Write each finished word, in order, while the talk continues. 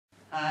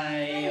Hi,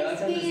 It's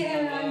welcome to me,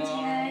 I'm Singapore.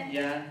 G.NA.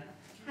 Yeah,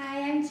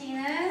 Hi, I'm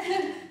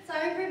G.NA.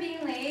 Sorry for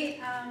being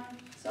late.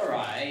 it's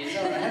alright. It's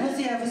alright. Have a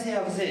seat. Have a seat.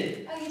 Have a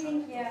seat. Okay,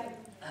 thank you.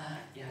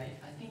 Yeah,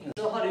 I think.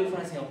 So, how do you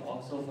find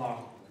Singapore so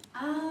far?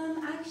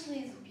 Actually,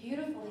 it's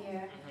beautiful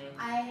here.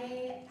 Mm-hmm.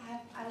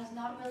 I was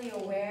not really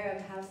aware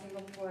of how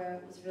Singapore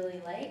was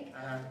really like,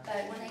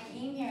 but when I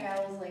came here,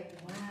 I was like,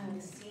 wow,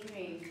 the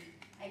scenery.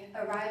 I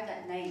arrived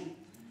at night.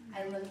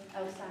 I looked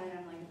outside,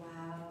 I'm like,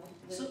 wow.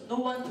 So, no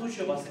one told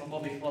you about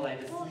Singapore before,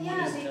 like the food,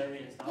 the scenery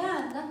and stuff?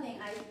 Yeah, nothing.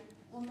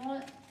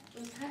 It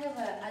was kind of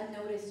an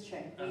unnoticed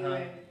trip.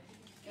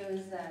 It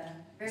was a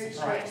very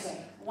short trip.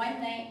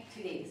 1 night,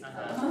 2 days.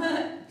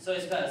 So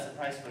it's quite a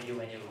surprise for you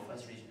when you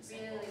first reached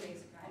Singapore. Really big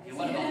surprise. Okay,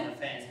 what about the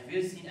fans? Have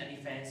you seen any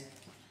fans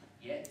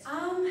yet?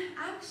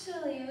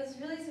 Actually, it was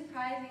really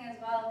surprising as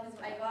well because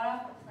I got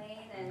off the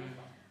plane and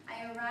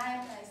I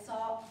arrived and I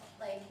saw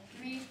like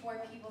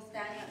 3-4 people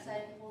standing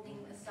outside holding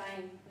a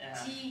sign,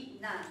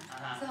 G.NA.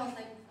 So I was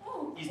like,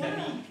 oh, Is that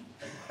me?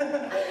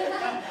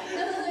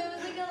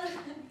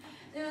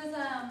 There was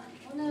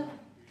one of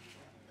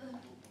the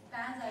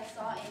bands I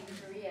saw in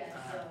Korea,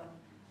 so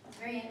it's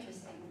very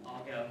interesting.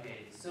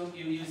 Okay. So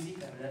you see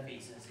familiar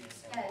faces in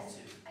Singapore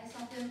too? I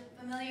saw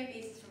familiar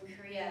faces from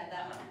Korea,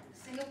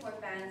 Singapore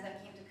fans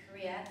that came to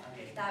Korea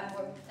that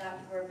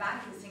were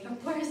back in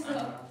Singapore,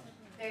 so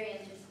very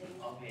interesting.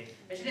 Okay.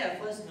 Actually, I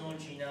first know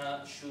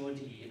G.NA through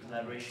the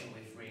collaboration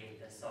with Rain,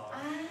 the song.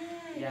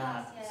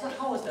 Yes. So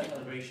how was the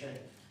collaboration?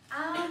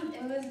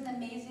 It was an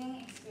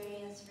amazing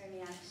experience for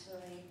me,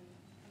 actually.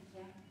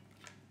 Yeah.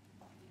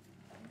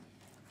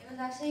 It was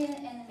actually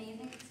an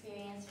amazing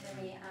experience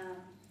for me.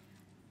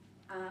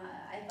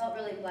 I felt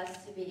really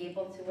blessed to be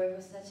able to work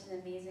with such an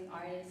amazing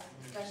artist,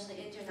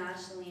 especially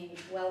internationally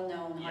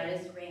well-known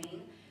artist,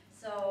 Rain.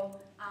 So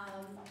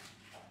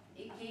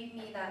it gave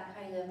me that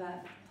kind of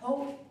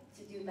hope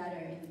to do better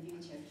in the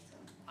future. So.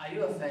 Are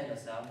you a fan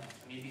yourself?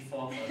 I mean,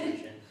 before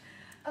collaboration?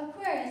 Of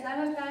course,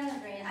 I'm a fan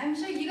of Rain. I'm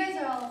sure you guys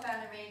are all a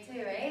fan of Rain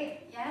too,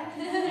 right?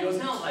 Yeah? It was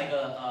kind of like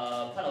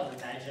a part of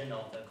the legend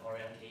of the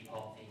Korean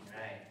K-pop thing,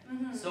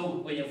 right? So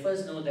when you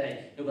first know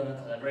that you're going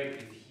to collaborate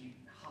with him,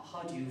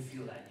 how do you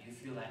feel like? Do you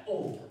feel like,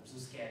 oh, I'm so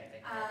scared,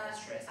 like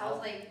stressed out? I was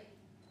like,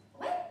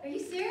 what? Are you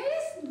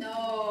serious?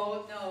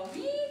 No.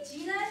 Me?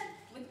 G.NA?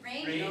 With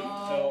Rain?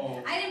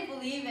 No. I didn't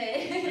believe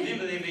it. You didn't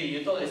believe it?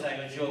 You thought it's like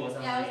a joke or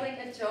something? Yeah, it was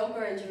like a joke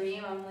or a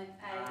dream. I'm like,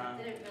 I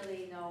didn't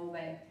really know,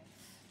 but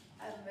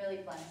I'm really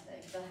blessed.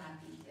 I feel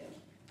happy too.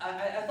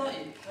 I thought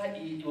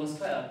it was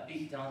quite a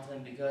big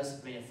downturn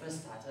because when you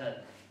first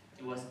started,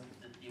 it was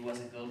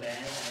a girl band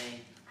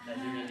and that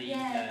didn't really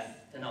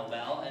turn out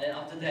well. And then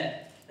after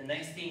that, the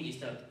next thing is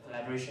the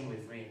collaboration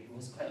with Rain. It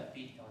was quite a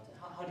big downturn.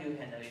 How do you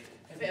handle it?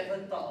 Have you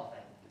ever thought of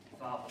like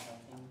give up or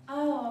something?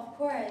 Oh, of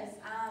course.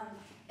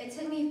 It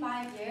took me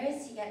 5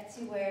 years to get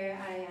to where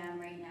I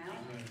am right now.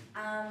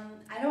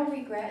 I don't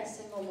regret a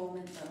single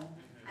moment though.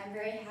 I'm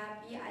very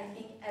happy. I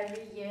think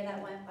every year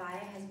that went by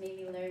has made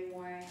me learn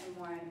more and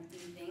more new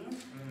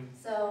things.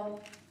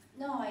 So,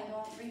 no, I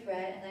don't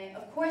regret. And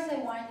of course I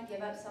wanted to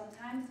give up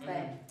sometimes,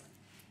 but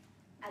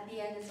at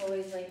the end it's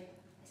always like,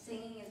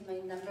 singing is my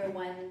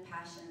 #1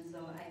 passion, so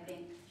I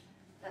think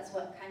that's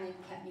what kind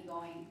of kept me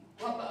going.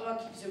 What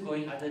keeps you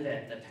going other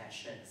than the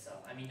passion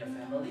itself? I mean, your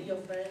family, your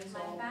friends?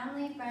 My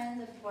family,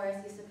 friends, of course,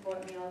 they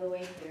support me all the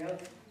way through.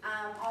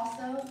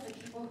 Also, the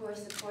people who are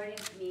supporting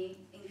me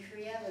in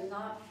Korea, but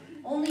not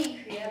only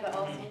in Korea, but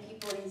also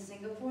people in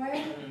Singapore.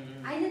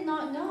 I did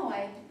not know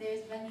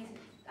there's many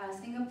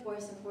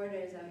Singapore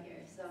supporters out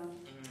here, so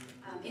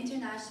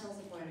international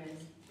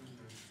supporters.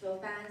 So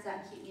fans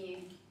that keep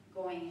me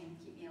going and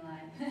keep me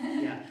alive.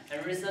 Yeah,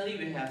 and recently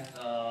we have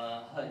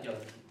heard your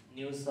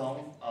new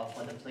song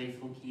for the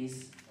Playful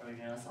Kiss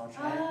original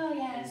soundtrack. Oh,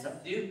 yes.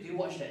 Do you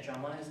watch that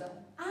drama yourself?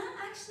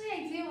 Actually,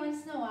 I do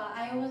once in a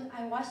while.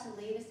 I watched the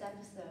latest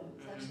episode.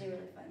 It's actually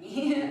really funny.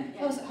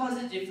 How's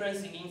it different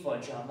singing for a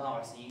drama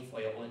or singing for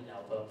your own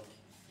album?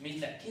 I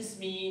mean, like Kiss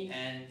Me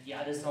and the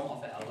other song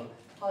of the album.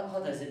 How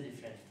does it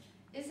different?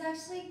 It's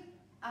actually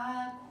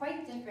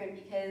quite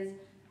different because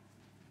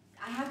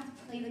I have to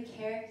play the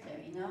character,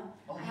 you know?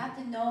 I have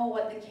to know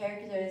what the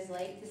character is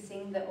like to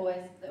sing the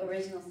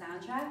original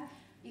soundtrack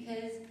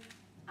because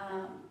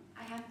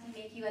I have to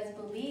make you guys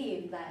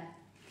believe that,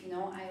 you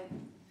know,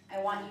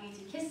 I want you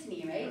to kiss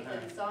me, right?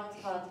 The song's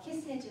called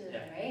Kiss Me,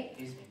 right?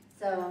 Kiss Me.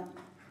 So,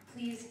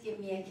 please give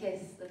me a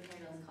kiss, the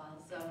title's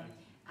called. So,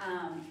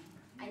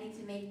 I need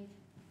to make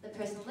the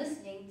person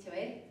listening to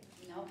it,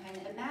 you know, kind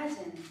of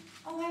imagine,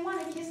 oh, I want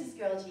to kiss this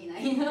girl, G.NA,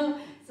 you know?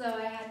 So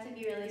I had to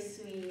be really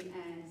sweet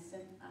and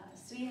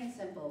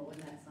simple with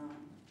that song.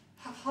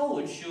 How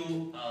would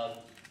you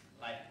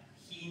like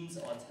hint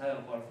or tell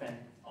your boyfriend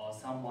or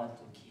someone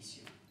to kiss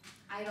you?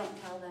 I don't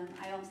tell them.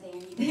 I don't say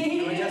anything.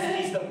 You just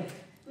kiss them?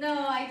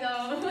 No, I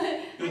don't.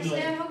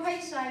 Actually, I'm a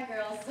quite shy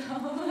girl, so...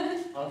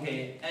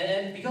 Okay,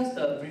 and because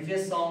the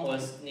previous song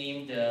was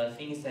named the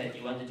things that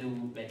you want to do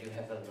when you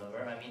have a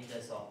lover, I mean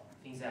the song,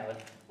 things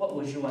that what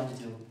would you want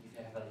to do if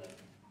you have a lover?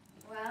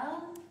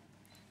 Well,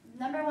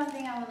 #1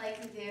 thing I would like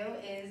to do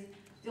is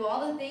do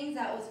all the things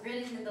that was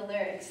written in the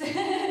lyrics.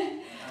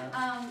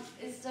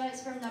 It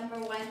starts from number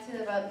 1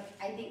 to about,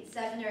 I think,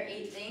 7 or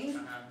 8 things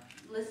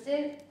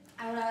listed.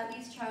 I would at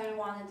least try to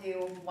want to do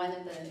one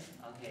of the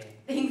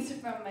things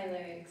from my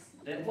lyrics.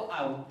 Then what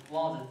are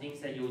one of the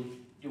things that you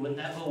would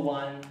never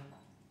want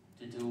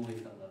to do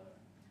with a lover?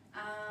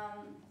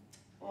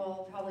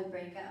 Well, probably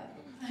break up.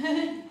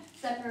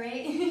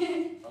 Separate.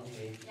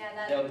 Okay. Yeah,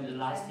 that would be the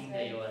last thing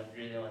that you would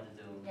really want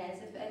to do. Yes,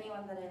 if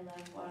anyone that I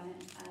love want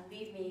to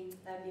leave me,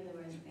 that'd be the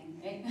worst thing,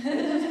 right?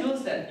 It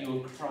feels that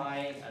you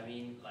cry, I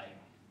mean, like,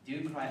 do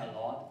you cry a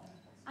lot?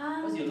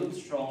 Because you look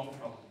strong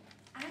from...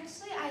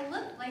 Actually, I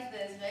look like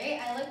this, right?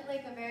 I look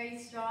like a very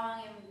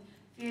strong and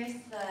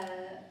fierce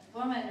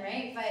woman,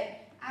 right?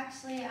 But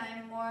actually,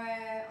 I'm more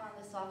on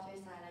the softer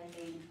side, I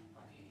think.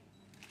 Okay.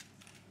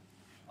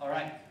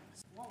 Alright.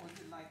 What was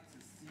it like to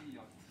see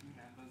your team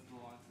members go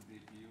on to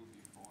debut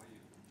before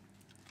you?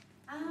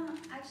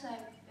 Actually,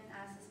 I've been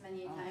asked this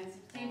many times,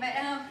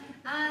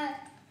 but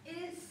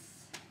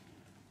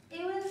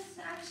it was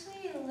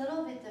actually a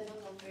little bit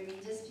difficult for me,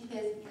 just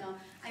because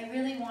I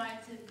really wanted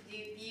to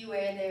be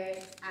where they're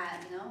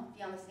at,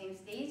 be on the same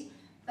stage.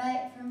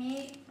 But for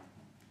me,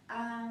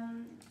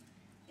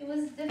 it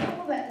was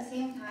difficult, but at the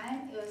same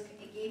time,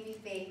 it gave me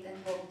faith and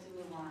hope to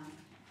move on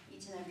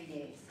each and every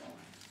day. So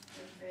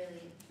it's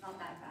really not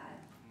that bad.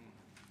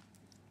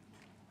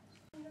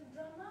 In the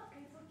drama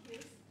Pencil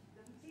Kiss,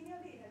 the senior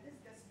lead had this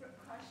desperate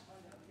crush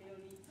on the male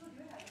lead. So do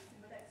you have a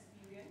similar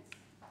experience?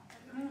 Have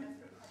you had a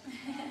desperate crush?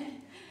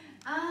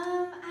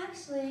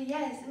 Actually,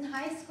 yes. In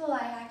high school,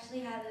 I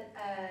actually had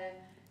a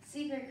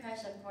secret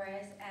crush, of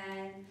course,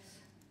 and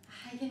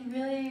I can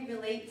really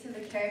relate to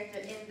the character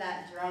in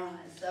that drama.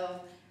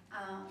 So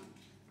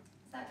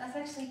that's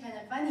actually kind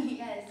of funny.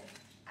 Yes,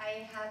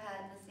 I have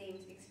had the same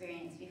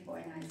experience before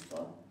in high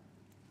school.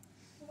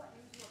 So what do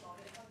you do about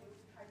it? How do you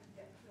try to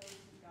get close to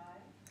the guy?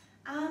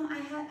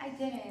 I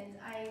didn't.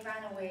 I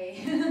ran away.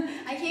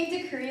 I came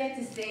to Korea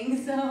to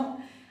sing, so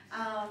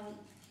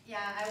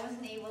yeah, I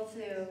wasn't able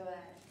to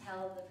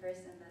tell the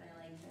person that I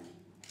liked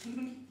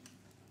him.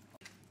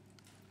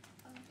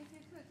 If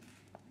you could,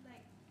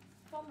 like,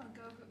 form a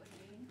girl group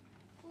again,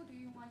 who do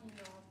you want in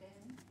your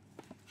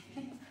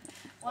band?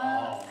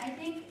 Well, I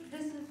think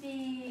this would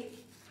be.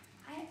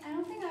 I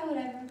don't think I would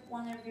ever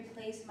want to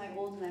replace my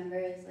old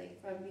members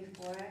like from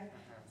before.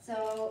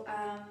 So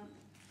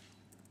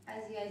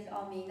as you guys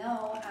all may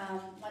know,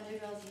 Wonder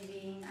Girls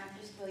leaving,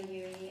 After School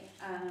Yuri,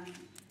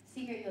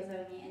 Secret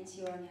Yozomi, and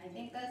Chiwoni. I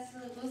think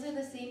those are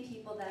the same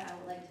people that I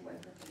would like to work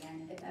with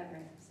again, if ever.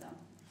 So.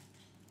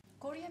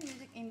 Korean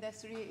music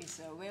industry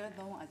is well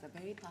known as a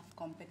very tough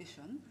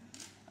competition.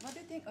 What do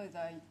you think are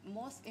the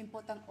most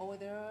important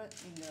order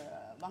in the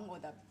one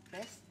of the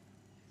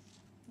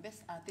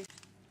best artists?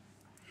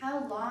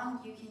 How long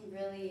you can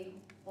really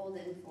hold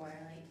in for.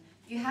 Like,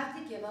 you have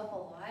to give up a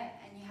lot,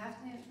 and you have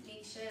to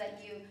make sure that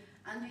you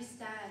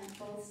understand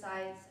both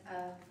sides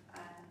of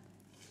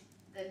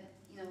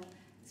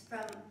it's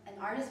from an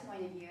artist's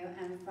point of view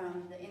and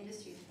from the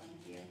industry's point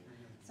of view.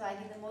 So I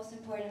think the most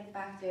important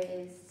factor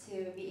is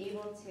to be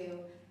able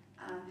to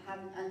have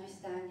an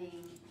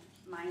understanding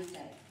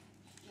mindset.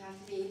 You have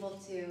to be able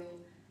to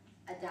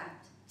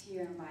adapt to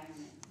your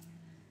environment.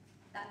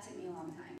 That took me a long time.